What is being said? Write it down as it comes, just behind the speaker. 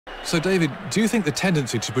So, David, do you think the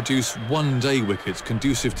tendency to produce one-day wickets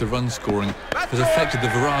conducive to run scoring has affected the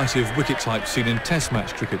variety of wicket types seen in Test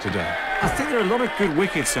match cricket today? I think there are a lot of good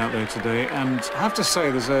wickets out there today, and I have to say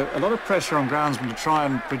there's a lot of pressure on groundsmen to try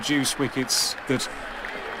and produce wickets that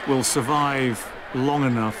will survive long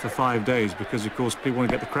enough for 5 days, because, of course, people want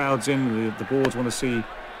to get the crowds in, the boards want to see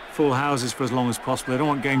full houses for as long as possible. They don't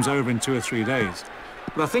want games over in 2 or 3 days.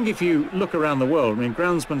 But I think if you look around the world, I mean,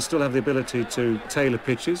 groundsmen still have the ability to tailor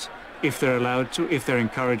pitches if they're allowed to, if they're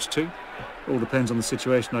encouraged to. All depends on the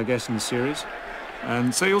situation, I guess, in the series.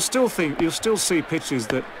 And so you'll still see pitches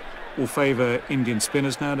that will favour Indian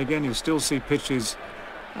spinners now and again. You'll still see pitches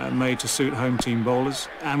made to suit home team bowlers.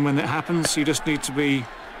 And when that happens, you just need to be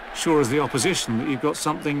sure as the opposition that you've got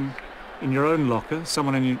something in your own locker,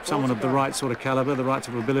 someone of the right sort of calibre, the right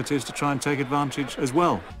sort of abilities to try and take advantage as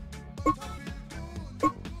well.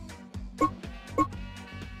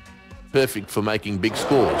 Perfect for making big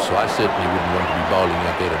scores, so I certainly wouldn't want to be bowling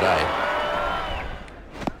out there today.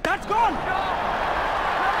 That's gone!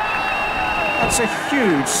 That's a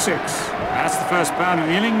huge 6. That's the first bound of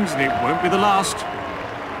the innings, and it won't be the last.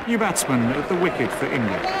 New batsman at the wicket for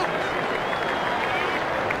England.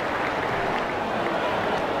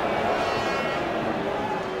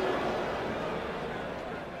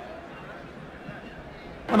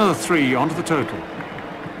 Another 3 onto the total.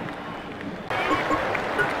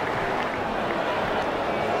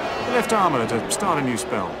 The left armour to start a new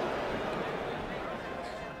spell.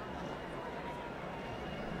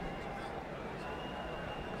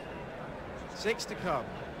 Six to come.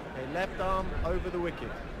 A left arm over the wicket.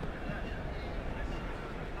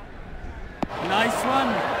 Nice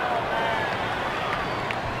one.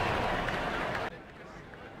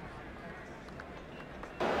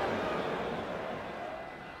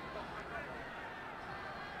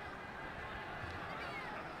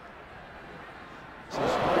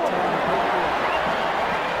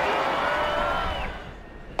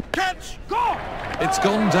 It's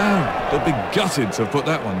gone down. They'll be gutted to have put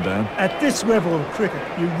that one down. At this level of cricket,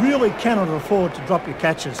 you really cannot afford to drop your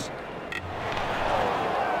catches.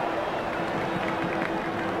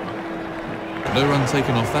 No run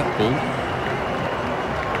taken off that ball.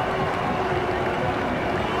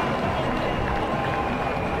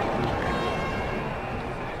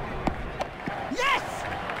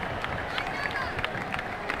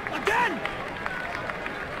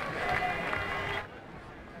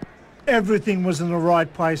 Everything was in the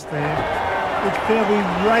right place there. It fairly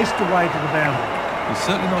raced away to the boundary. He's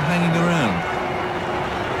certainly not hanging around.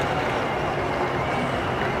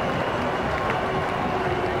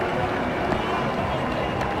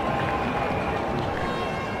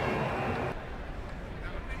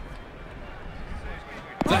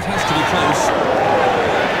 That has to be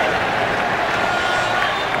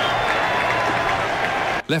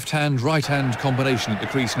close. Left-hand, right-hand combination at the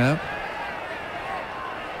crease now.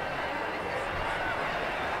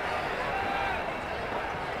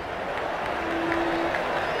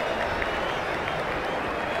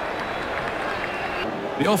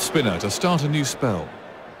 The off-spinner to start a new spell.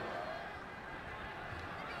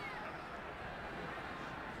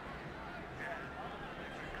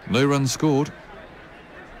 No runs scored.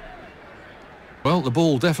 Well, the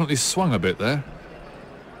ball definitely swung a bit there.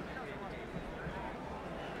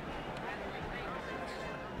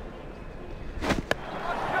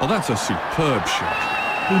 Well, that's a superb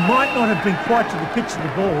shot. He might not have been quite to the pitch of the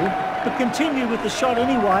ball, but continued with the shot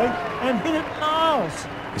anyway and hit it miles.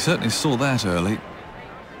 He certainly saw that early.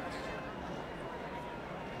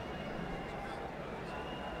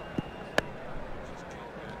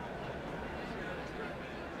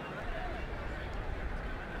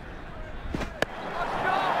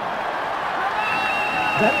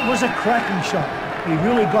 That was a cracking shot. He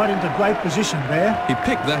really got into great position there. He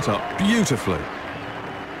picked that up beautifully.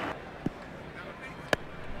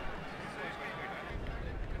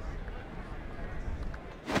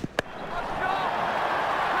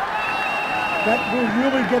 That will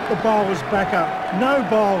really get the bowlers back up. No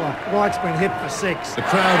bowler likes being hit for 6. The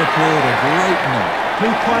crowd applaud a great knock.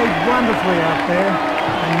 He played wonderfully out there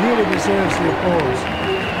and really deserves the applause.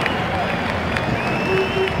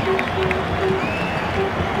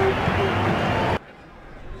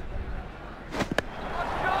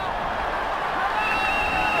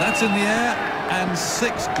 That's in the air, and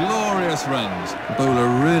 6 glorious runs. The bowler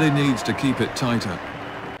really needs to keep it tighter.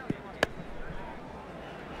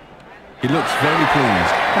 He looks very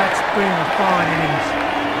pleased. That's been a fine innings.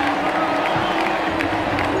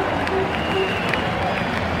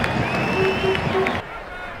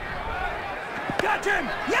 Catch him!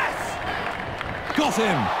 Yes! Got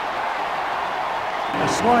him! A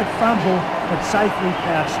slight fumble, but safely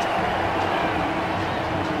pouched.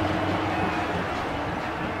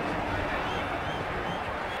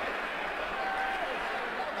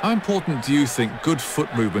 How important do you think good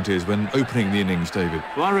foot movement is when opening the innings, David?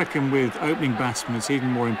 Well, I reckon with opening batsmen, it's even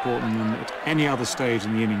more important than at any other stage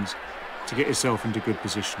in the innings to get yourself into good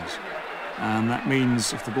positions. And that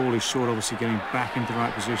means if the ball is short, obviously getting back into the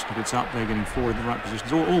right position. If it's up there, getting forward in the right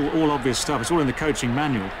positions. All obvious stuff. It's all in the coaching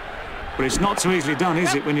manual. But it's not so easily done,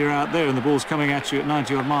 is it, when you're out there and the ball's coming at you at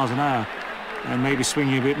 90 odd miles an hour and maybe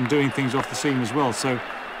swinging a bit and doing things off the seam as well. So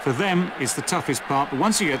for them, it's the toughest part. But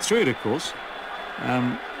once you get through it, of course,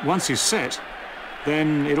 once you're set,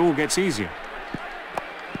 then it all gets easier.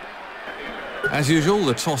 As usual,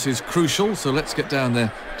 the toss is crucial, so let's get down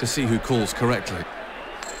there to see who calls correctly.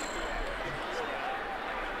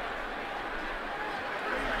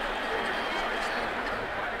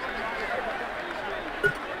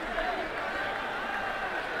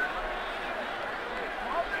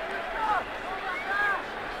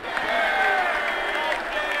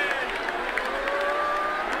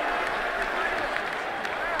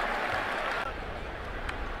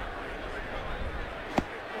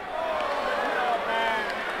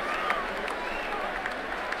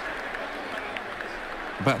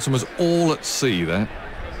 The batsman was all at sea there.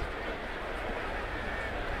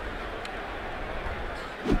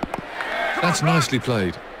 That's nicely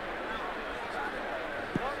played.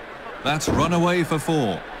 That's run away for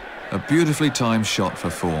 4. A beautifully timed shot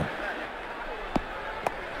for 4.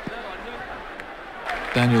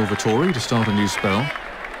 Daniel Vettori to start a new spell.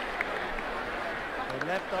 The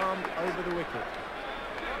left arm over the wicket.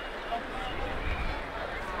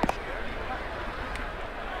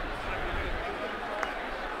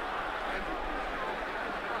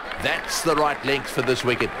 That's the right length for this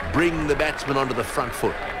wicket. Bring the batsman onto the front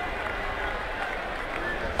foot.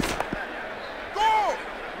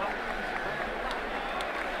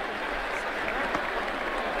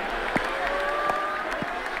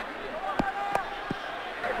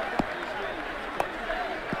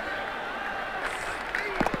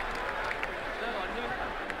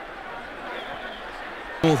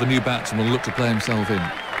 Or the new batsman will look to play himself in.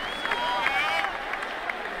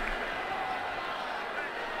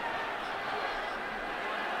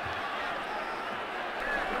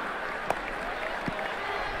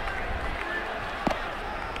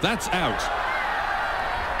 That's out.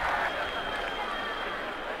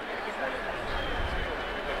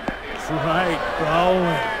 Great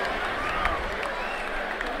bowling.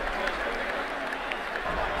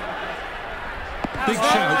 Big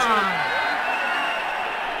shout.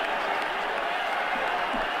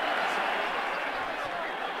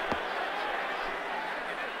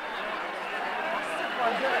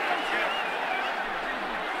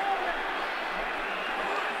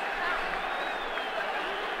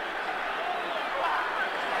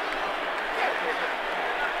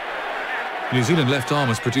 New Zealand left arm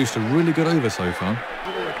has produced a really good over so far.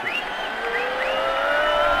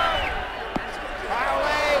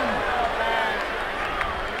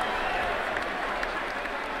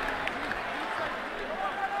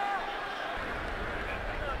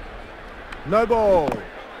 No ball.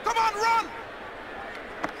 Come on, run!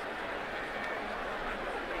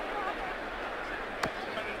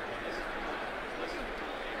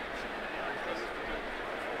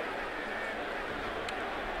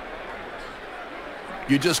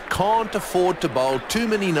 You just can't afford to bowl too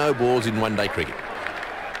many no balls in one-day cricket.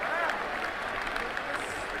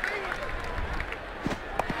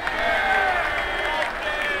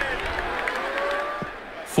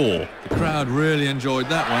 Four. The crowd really enjoyed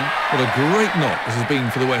that one. What a great knock this has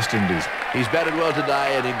been for the West Indies. He's batted well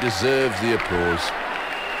today and he deserves the applause.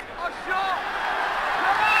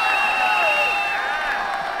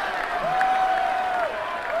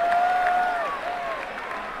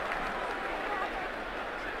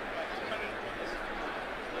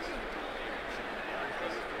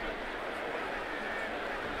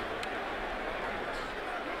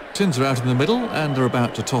 Tins are out in the middle and are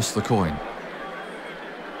about to toss the coin.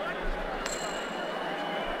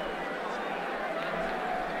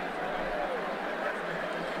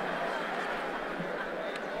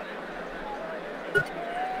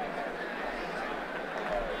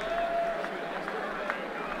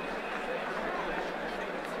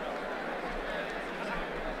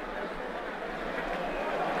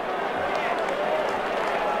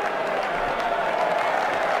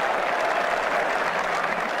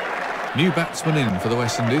 New batsman in for the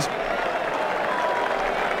West Indies.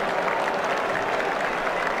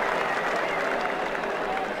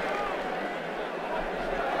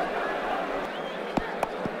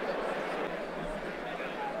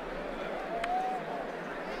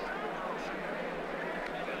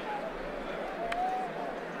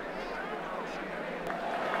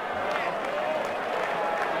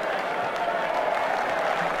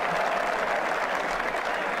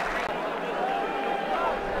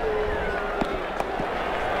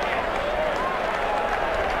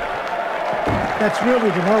 That's really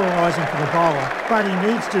demoralising for the bowler, but he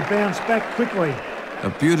needs to bounce back quickly. A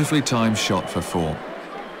beautifully timed shot for 4.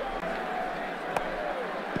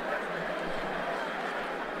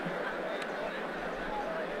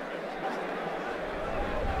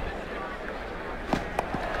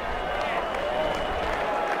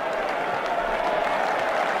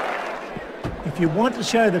 If you want to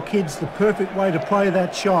show the kids the perfect way to play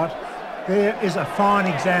that shot, there is a fine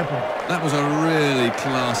example. That was a really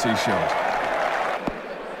classy shot.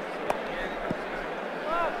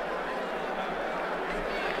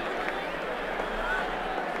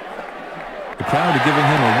 The crowd are giving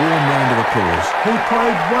him a warm round of applause. He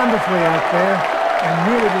played wonderfully out there and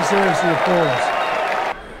really deserves the applause.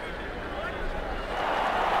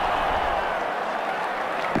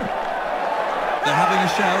 They're having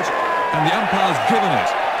a shout, and the umpire's given it.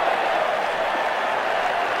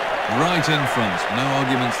 Right in front, no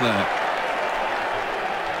arguments there.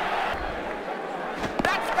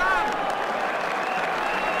 That's done.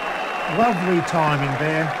 Lovely timing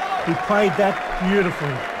there. He played that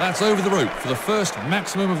beautifully. That's over the rope for the first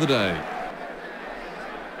maximum of the day.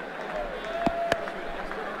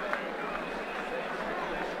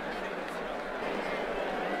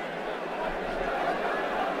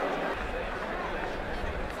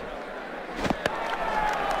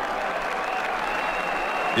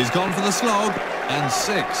 He's gone for the slog, and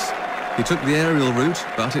 6. He took the aerial route,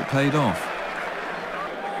 but it paid off.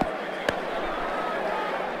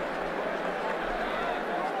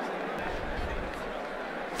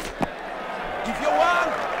 Give your one.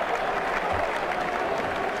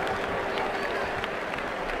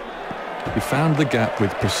 He found the gap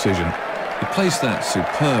with precision. He placed that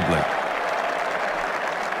superbly.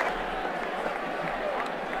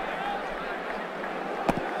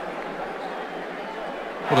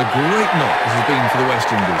 What a great knock this has been for the West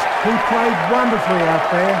Indies. He played wonderfully out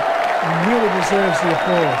there and really deserves the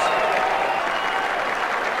applause.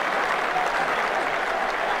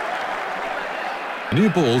 A new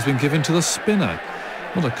ball's been given to the spinner.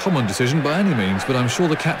 Not a common decision by any means, but I'm sure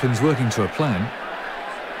the captain's working to a plan.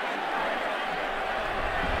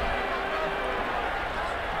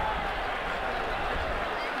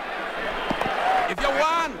 Give your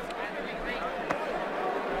one.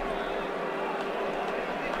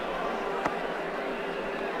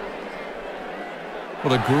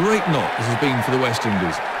 What a great knock this has been for the West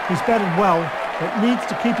Indies. He's batted well, but needs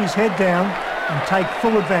to keep his head down and take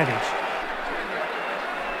full advantage.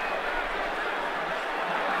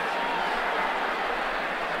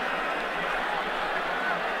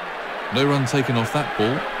 No run taken off that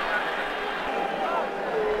ball.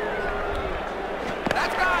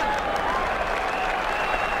 That's gone.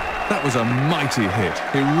 That was a mighty hit.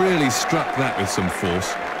 He really struck that with some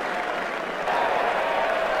force.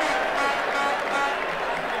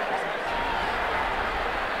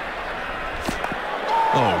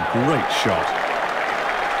 Oh, great shot.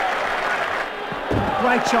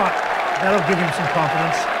 Great shot. That'll give him some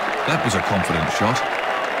confidence. That was a confident shot.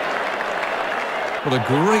 What a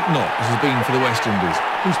great knock this has been for the West Indies.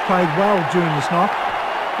 He's played well during this knock.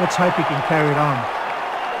 Let's hope he can carry it on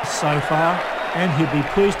so far, and he'll be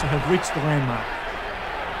pleased to have reached the landmark.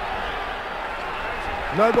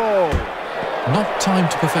 No ball. Not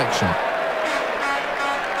timed to perfection.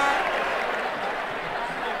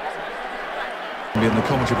 In the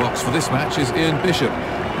commentary box for this match is Ian Bishop,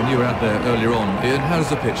 and you were out there earlier on. Ian, how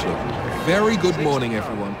does the pitch look? Very good morning,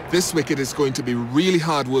 everyone. This wicket is going to be really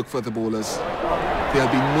hard work for the bowlers.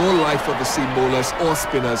 There'll be no life for the seam bowlers or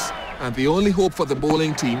spinners, and the only hope for the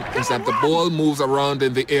bowling team is that the ball moves around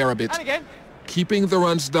in the air a bit. And again. Keeping the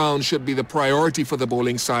runs down should be the priority for the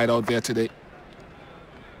bowling side out there today.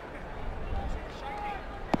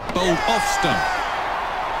 Bowled off stump.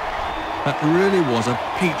 That really was a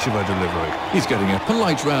peach of a delivery. He's getting a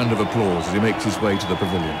polite round of applause as he makes his way to the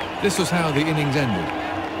pavilion. This was how the innings ended.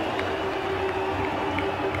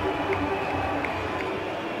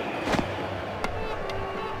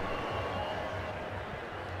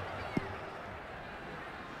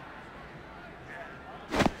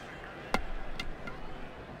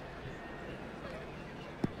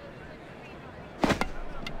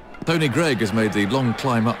 Tony Greig has made the long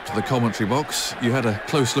climb up to the commentary box. You had a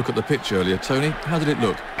close look at the pitch earlier, Tony. How did it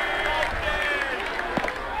look?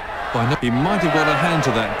 He might have got a hand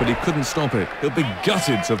to that, but he couldn't stop it. He'll be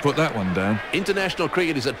gutted to put that one down. International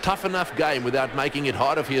cricket is a tough enough game without making it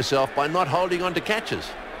harder for yourself by not holding on to catches.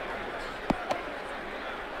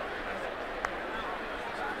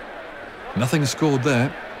 Nothing scored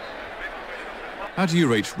there. How do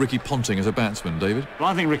you rate Ricky Ponting as a batsman, David? Well,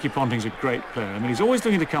 I think Ricky Ponting's a great player. I mean, he's always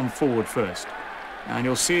looking to come forward first. And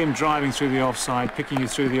you'll see him driving through the offside, picking you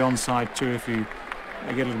through the onside too if you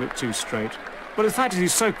get a little bit too straight. But the fact is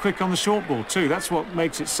he's so quick on the short ball too. That's what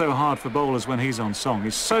makes it so hard for bowlers when he's on song.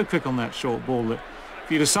 He's so quick on that short ball that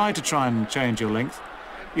if you decide to try and change your length,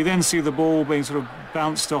 you then see the ball being sort of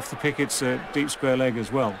bounced off the pickets at deep square leg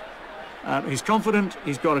as well. He's confident,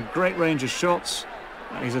 he's got a great range of shots,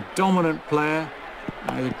 he's a dominant player,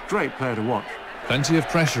 he's a great player to watch. Plenty of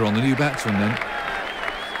pressure on the new batsman then.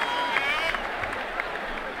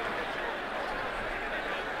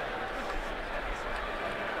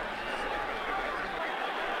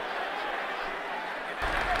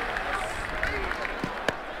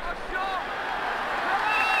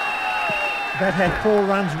 That had 4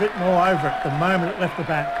 runs written all over it the moment it left the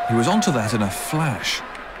bat. He was onto that in a flash.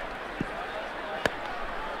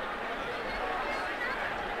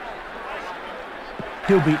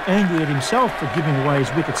 He'll be angry at himself for giving away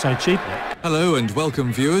his wicket so cheaply. Hello and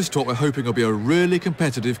welcome viewers to what we're hoping will be a really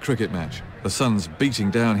competitive cricket match. The sun's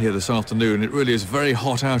beating down here this afternoon. It really is very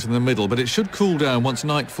hot out in the middle, but it should cool down once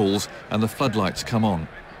night falls and the floodlights come on.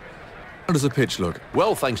 How does the pitch look?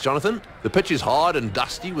 Well, thanks, Jonathan. The pitch is hard and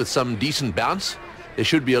dusty with some decent bounce. There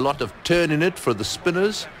should be a lot of turn in it for the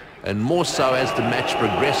spinners, and more so as the match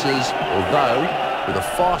progresses, although with a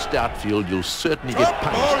fast outfield you'll certainly get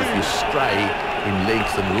punished if you stray in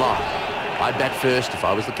length and line. I'd bat first if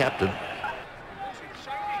I was the captain.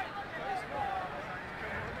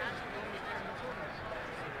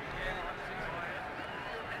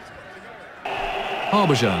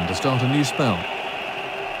 Harbhajan to start a new spell.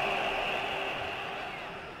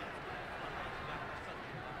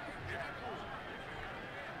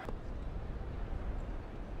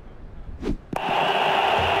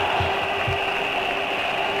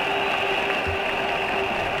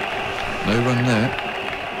 No run there.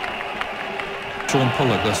 Sean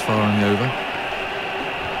Pollock thus far in the over.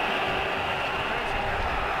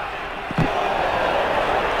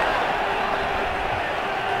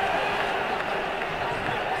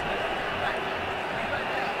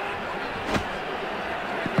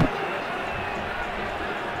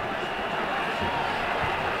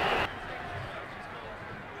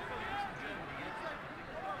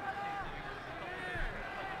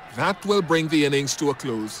 That will bring the innings to a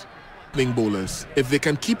close. Bowlers, if they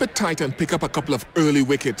can keep it tight and pick up a couple of early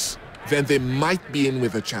wickets, then they might be in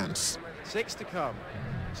with a chance. 6 to come.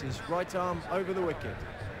 It's his right arm over the wicket.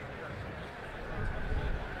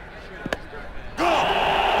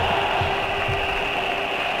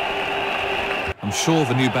 I'm sure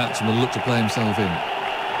the new batsman will look to play himself in.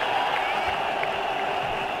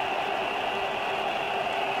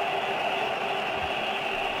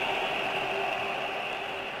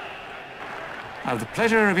 I have the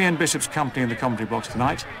pleasure of Ian Bishop's company in the commentary box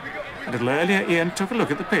tonight. A little earlier, Ian took a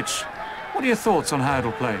look at the pitch. What are your thoughts on how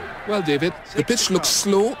it'll play? Well, David, the pitch looks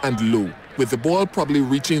slow and low, with the ball probably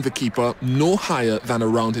reaching the keeper no higher than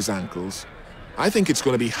around his ankles. I think it's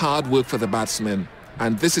going to be hard work for the batsmen,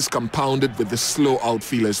 and this is compounded with the slow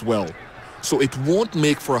outfield as well. So it won't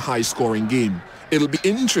make for a high-scoring game. It'll be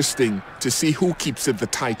interesting to see who keeps it the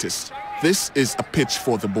tightest. This is a pitch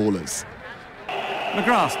for the bowlers.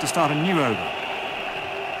 McGrath to start a new over.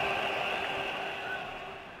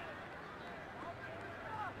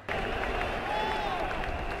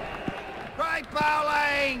 Great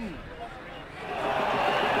bowling!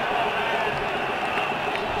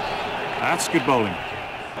 That's good bowling.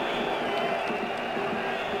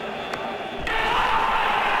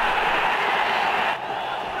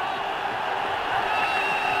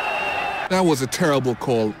 That was a terrible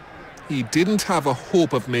call. He didn't have a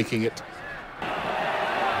hope of making it.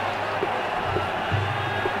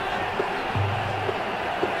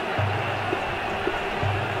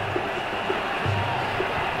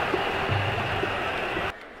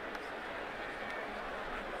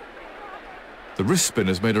 The wrist spin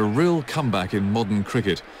has made a real comeback in modern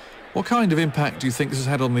cricket. What kind of impact do you think this has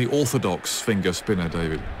had on the orthodox finger spinner,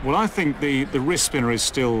 David? Well, I think the wrist spinner is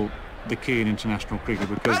still the key in international cricket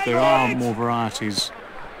because there are more varieties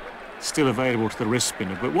still available to the wrist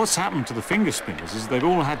spinner. But what's happened to the finger spinners is they've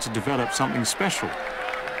all had to develop something special.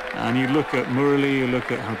 And you look at Murali, you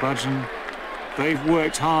look at Harbhajan, they've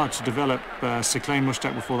worked hard to develop, Cyclane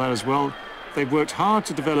Mushtaq before that as well, they've worked hard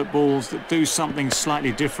to develop balls that do something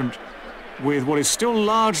slightly different with what is still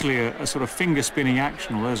largely a sort of finger spinning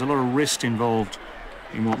action, although there's a lot of wrist involved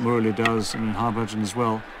in what Murali does and Harbhajan as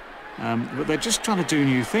well. But they're just trying to do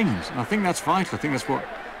new things, and I think that's vital. I think that's what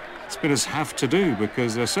spinners have to do,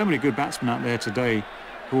 because there are so many good batsmen out there today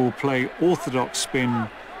who will play orthodox spin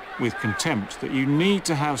with contempt that you need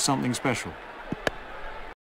to have something special.